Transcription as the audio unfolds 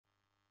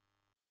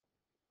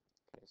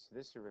So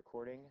this is a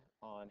recording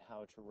on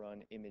how to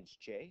run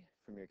ImageJ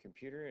from your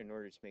computer in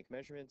order to make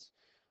measurements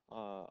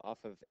off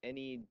of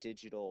any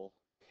digital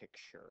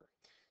picture.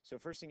 So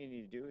first thing you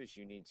need to do is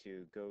you need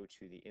to go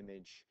to the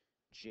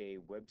ImageJ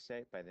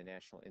website by the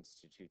National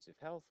Institutes of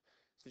Health.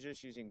 So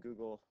just using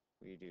Google,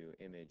 we do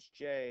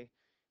ImageJ.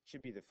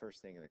 Should be the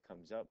first thing that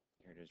comes up.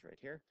 Here it is right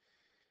here.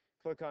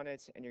 Click on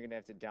it and you're going to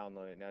have to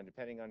download it. Now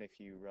depending on if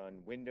you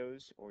run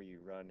Windows or you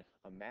run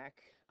a Mac,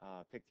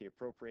 pick the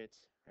appropriate,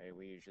 right?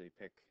 We usually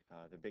pick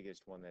the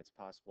biggest one that's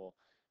possible.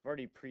 I've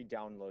already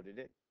pre-downloaded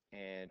it,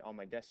 and on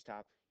my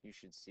desktop you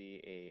should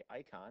see a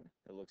icon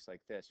that looks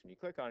like this. When you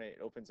click on it,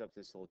 it opens up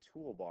this little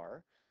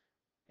toolbar,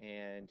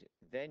 and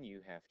then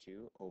you have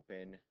to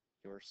open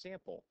your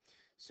sample.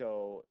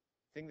 So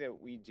thing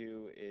that we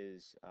do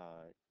is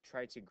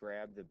try to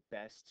grab the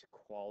best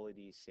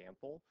quality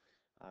sample.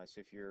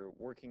 So if you're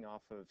working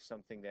off of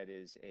something that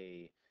is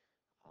a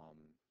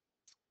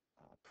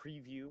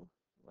preview,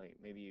 like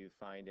maybe you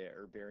find a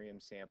herbarium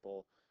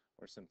sample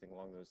or something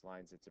along those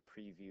lines, it's a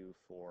preview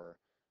for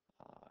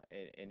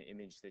an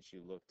image that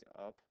you looked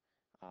up,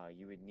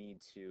 you would need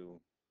to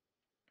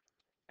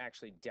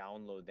actually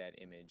download that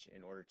image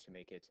in order to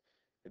make it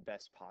the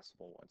best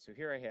possible one. So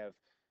here I have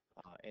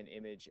an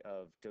image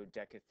of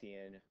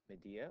Dodecatheon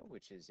medea,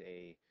 which is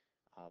a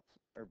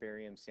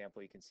herbarium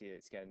sample. You can see that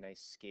it's got a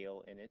nice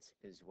scale in it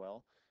as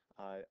well.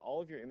 All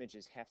of your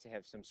images have to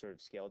have some sort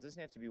of scale. It doesn't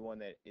have to be one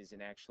that is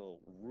an actual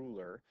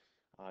ruler.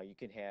 You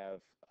can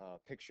have a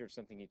picture of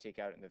something you take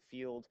out in the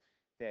field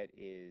that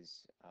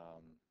is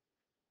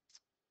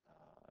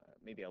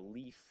maybe a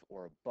leaf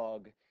or a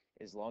bug,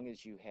 as long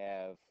as you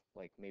have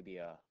like maybe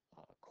a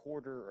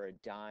quarter or a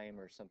dime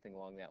or something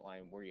along that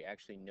line where you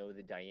actually know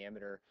the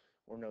diameter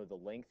or know the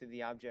length of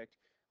the object,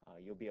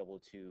 you'll be able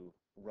to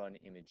run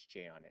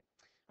ImageJ on it.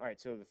 All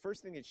right, so the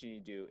first thing that you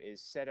need to do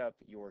is set up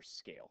your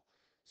scale.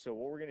 So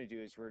what we're going to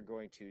do is we're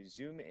going to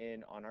zoom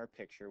in on our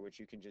picture, which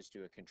you can just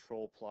do a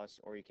Control+,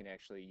 or you can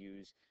actually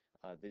use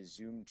the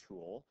zoom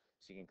tool.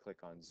 So you can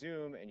click on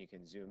zoom and you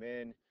can zoom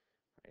in.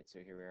 All right, so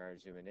here we are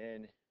zooming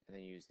in, and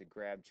then use the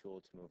grab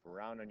tool to move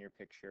around on your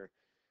picture.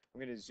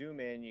 I'm going to zoom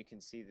in. You can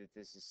see that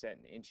this is set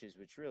in inches,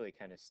 which really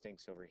kind of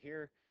stinks over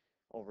here.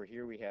 Over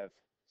here we have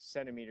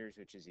centimeters,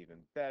 which is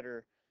even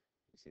better.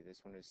 You see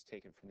this one is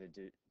taken from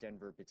the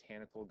Denver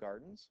Botanical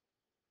Gardens.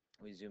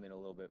 We zoom in a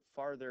little bit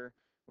farther.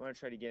 We want to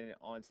try to get it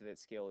onto that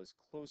scale as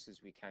close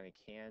as we kind of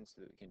can so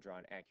that we can draw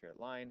an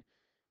accurate line.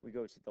 We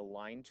go to the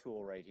line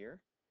tool right here,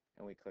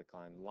 and we click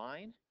on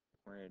line.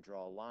 We're going to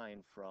draw a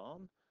line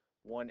from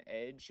one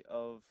edge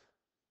of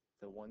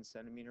the 1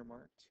 centimeter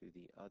mark to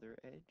the other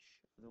edge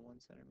of the 1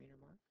 centimeter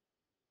mark.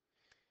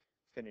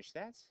 Finish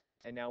that,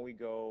 and now we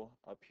go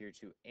up here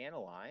to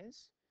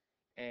analyze,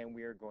 and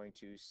we are going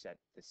to set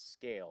the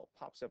scale.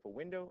 Pops up a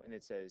window and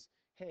it says,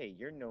 hey,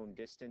 your known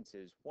distance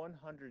is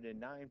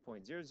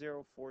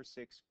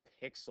 109.0046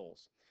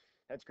 pixels.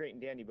 That's great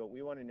and dandy, but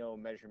we want to know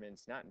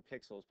measurements not in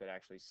pixels but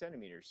actually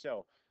centimeters.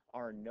 So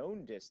our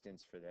known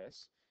distance for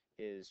this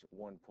is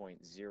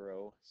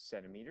 1.0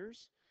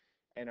 centimeters,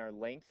 and our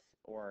length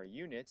or our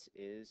units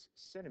is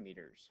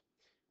centimeters.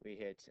 We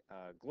hit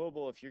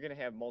global. If you're going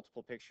to have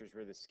multiple pictures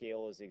where the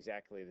scale is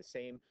exactly the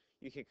same,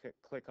 you can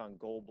click on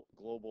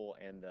global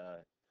and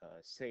the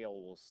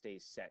scale will stay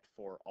set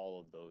for all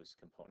of those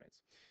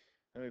components.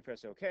 Then we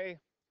press OK.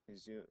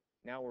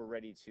 Now we're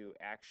ready to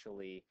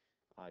actually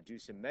do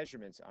some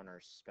measurements on our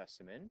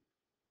specimen.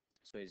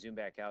 So we zoom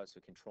back out,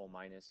 so Control-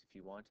 if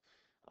you want.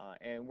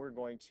 And we're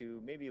going to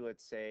maybe,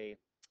 let's say,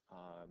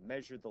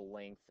 measure the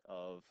length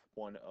of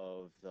one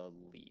of the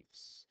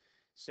leaves.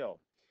 So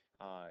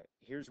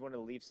here's one of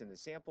the leaves in the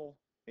sample.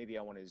 Maybe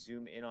I want to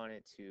zoom in on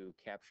it to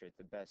capture it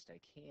the best I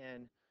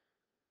can.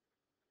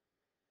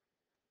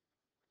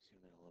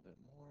 Zoom in a little bit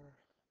more,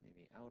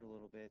 maybe out a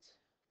little bit.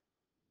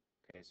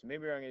 Okay, so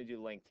maybe I'm going to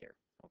do length here.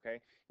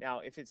 Okay, now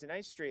if it's a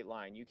nice straight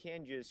line, you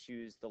can just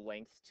use the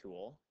length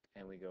tool,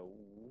 and we go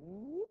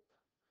whoop.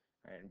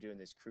 All right, I'm doing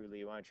this crudely.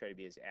 You want to try to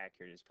be as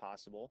accurate as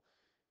possible.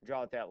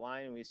 Draw out that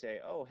line, and we say,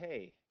 oh,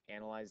 hey,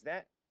 analyze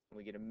that. And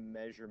we get a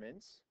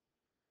measurement,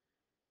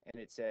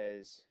 and it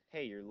says,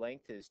 hey, your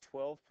length is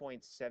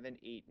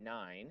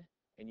 12.789,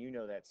 and you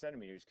know that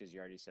centimeters because you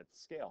already set the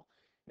scale.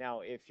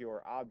 Now, if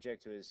your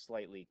object was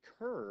slightly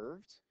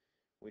curved,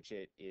 which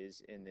it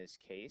is in this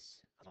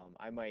case,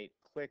 I might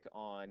click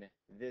on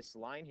this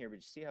line here, but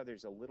you see how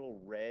there's a little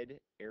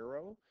red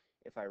arrow?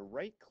 If I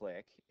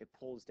right-click, it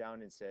pulls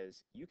down and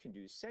says, you can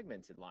do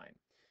segmented line.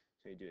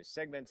 So you do a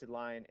segmented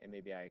line, and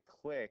maybe I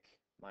click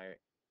my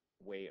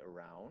way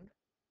around.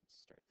 Let's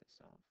start this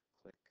off.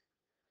 Click,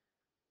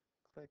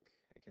 click.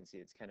 I can see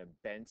it's kind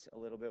of bent a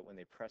little bit when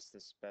they press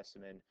the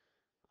specimen.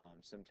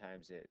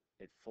 Sometimes it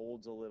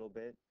folds a little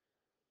bit.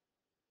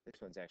 This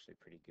one's actually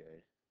pretty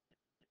good.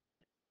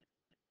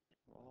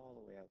 All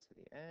the way out to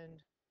the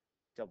end.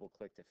 Double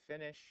click to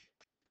finish.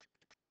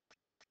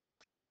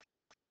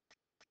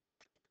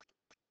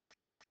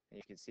 And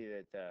you can see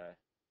that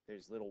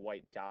there's little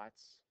white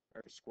dots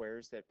or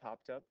squares that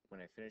popped up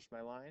when I finished my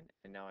line,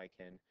 and now I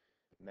can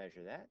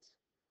measure that.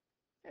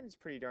 and it's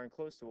pretty darn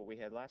close to what we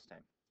had last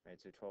time, right?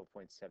 So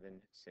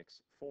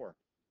 12.764.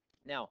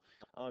 Now,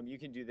 you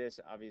can do this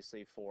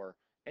obviously for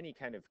any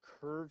kind of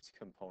curved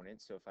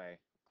component. So if I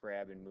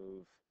grab and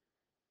move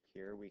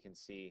here, we can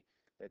see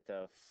that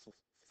the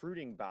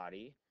fruiting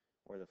body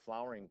or the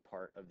flowering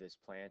part of this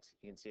plant,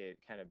 you can see it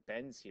kind of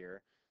bends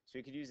here. So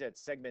you could use that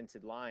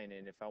segmented line,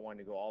 and if I wanted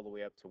to go all the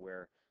way up to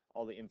where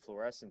all the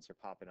inflorescence are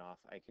popping off,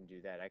 I can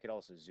do that. I could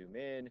also zoom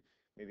in.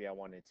 Maybe I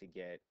wanted to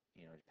get,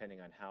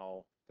 depending on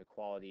how the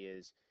quality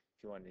is,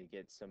 if you wanted to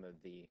get some of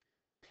the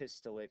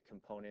pistillate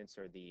components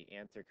or the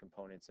anther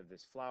components of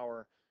this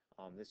flower.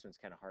 This one's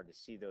kind of hard to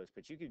see those,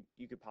 but you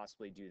could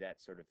possibly do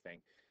that sort of thing.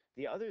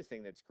 The other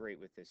thing that's great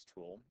with this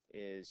tool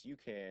is you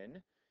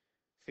can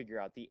figure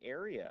out the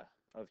area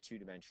of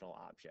two-dimensional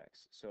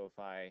objects. So if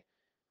I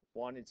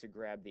wanted to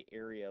grab the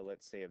area,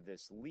 let's say, of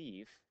this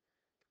leaf,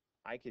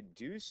 I could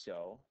do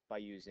so by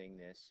using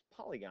this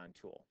polygon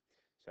tool.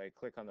 So I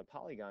click on the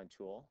polygon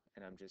tool,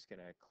 and I'm just going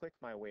to click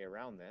my way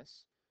around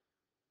this.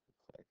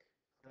 Click,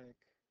 click.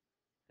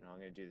 And I'm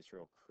going to do this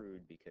real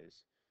crude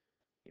because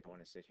you don't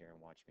want to sit here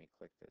and watch me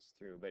click this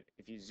through. But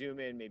if you zoom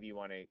in, maybe you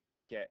want to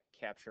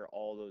capture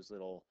all those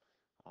little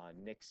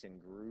nicks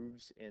and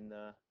grooves in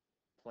the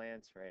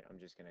plants, right? I'm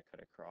just going to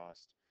cut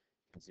across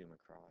and zoom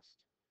across,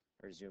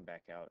 or zoom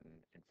back out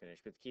and finish.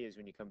 But the key is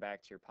when you come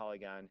back to your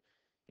polygon,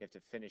 you have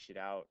to finish it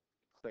out,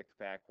 click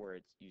back where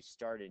you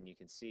started, and you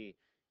can see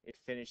it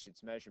finished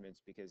its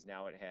measurements because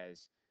now it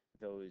has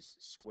those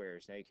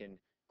squares. Now you can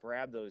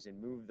grab those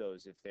and move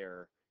those if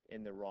they're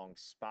in the wrong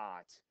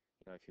spot.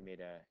 If you made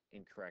an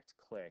incorrect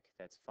click,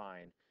 that's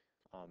fine.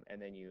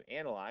 And then you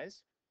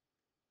analyze,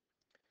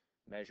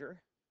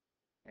 measure,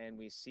 and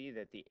we see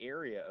that the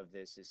area of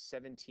this is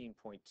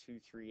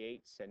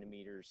 17.238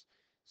 centimeters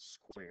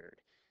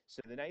squared.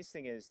 So the nice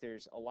thing is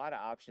there's a lot of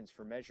options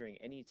for measuring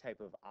any type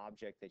of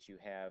object that you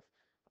have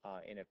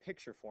in a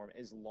picture form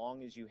as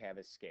long as you have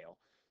a scale.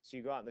 So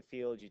you go out in the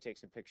field, you take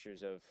some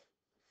pictures of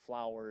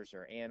flowers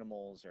or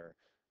animals or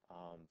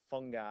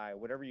fungi,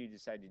 whatever you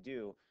decide to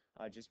do,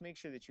 just make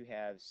sure that you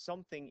have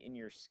something in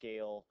your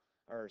scale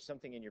or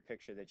something in your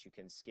picture that you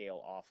can scale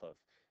off of.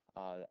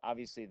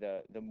 Obviously,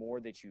 the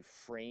more that you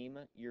frame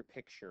your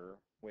picture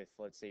with,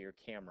 let's say, your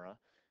camera,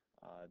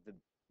 the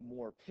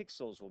more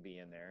pixels will be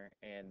in there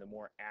and the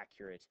more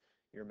accurate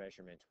your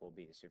measurement will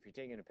be. So if you're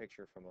taking a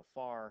picture from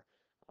afar,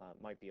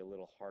 it might be a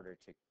little harder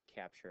to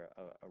capture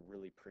a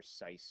really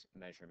precise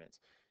measurement.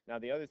 Now,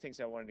 the other things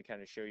I wanted to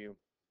kind of show you,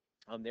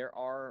 there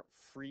are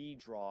free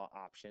draw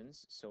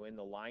options. So in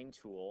the line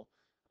tool,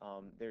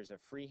 there's a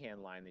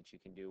freehand line that you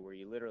can do where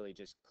you literally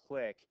just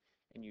click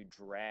and you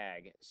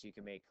drag so you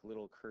can make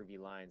little curvy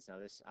lines. Now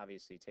this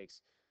obviously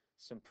takes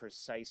some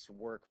precise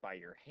work by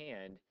your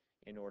hand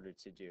in order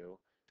to do,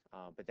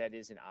 but that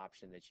is an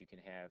option that you can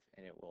have,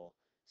 and it will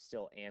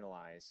still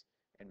analyze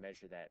and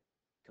measure that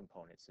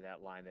component. So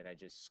that line that I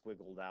just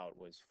squiggled out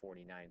was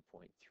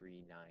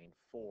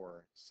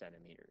 49.394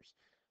 centimeters.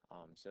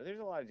 So there's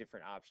a lot of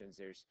different options.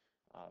 There's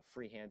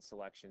freehand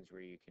selections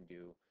where you can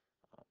do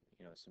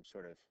some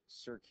sort of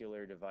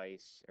circular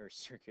device, or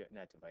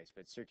not device,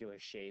 but circular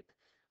shape,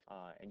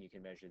 and you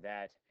can measure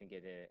that and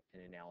get an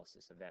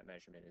analysis of that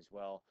measurement as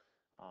well.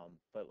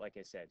 But like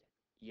I said,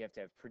 you have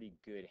to have pretty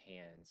good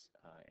hands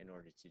in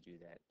order to do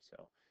that.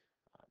 So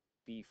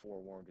be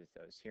forewarned with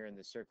those. Here in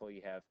the circle,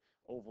 you have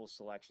oval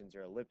selections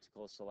or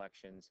elliptical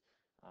selections.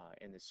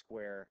 In the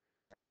square,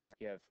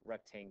 you have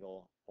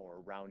rectangle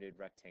or rounded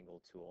rectangle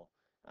tool.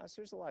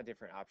 So there's a lot of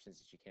different options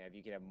that you can have.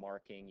 You can have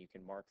marking, you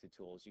can mark the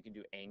tools. You can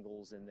do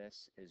angles in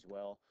this as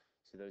well.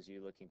 So those of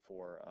you looking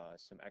for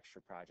some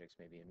extra projects,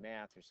 maybe in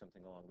math or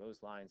something along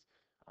those lines,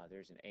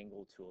 there's an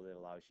angle tool that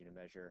allows you to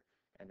measure.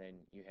 And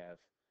then you have,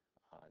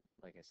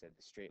 like I said,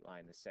 the straight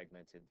line, the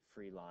segmented,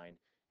 free line.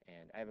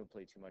 And I haven't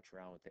played too much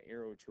around with the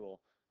arrow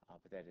tool,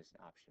 but that is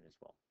an option as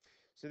well.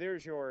 So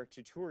there's your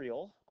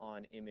tutorial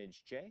on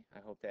ImageJ. I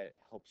hope that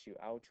helps you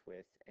out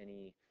with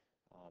any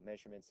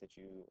measurements that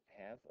you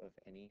have of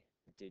any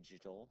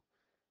digital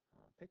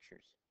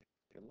pictures.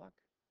 Good luck.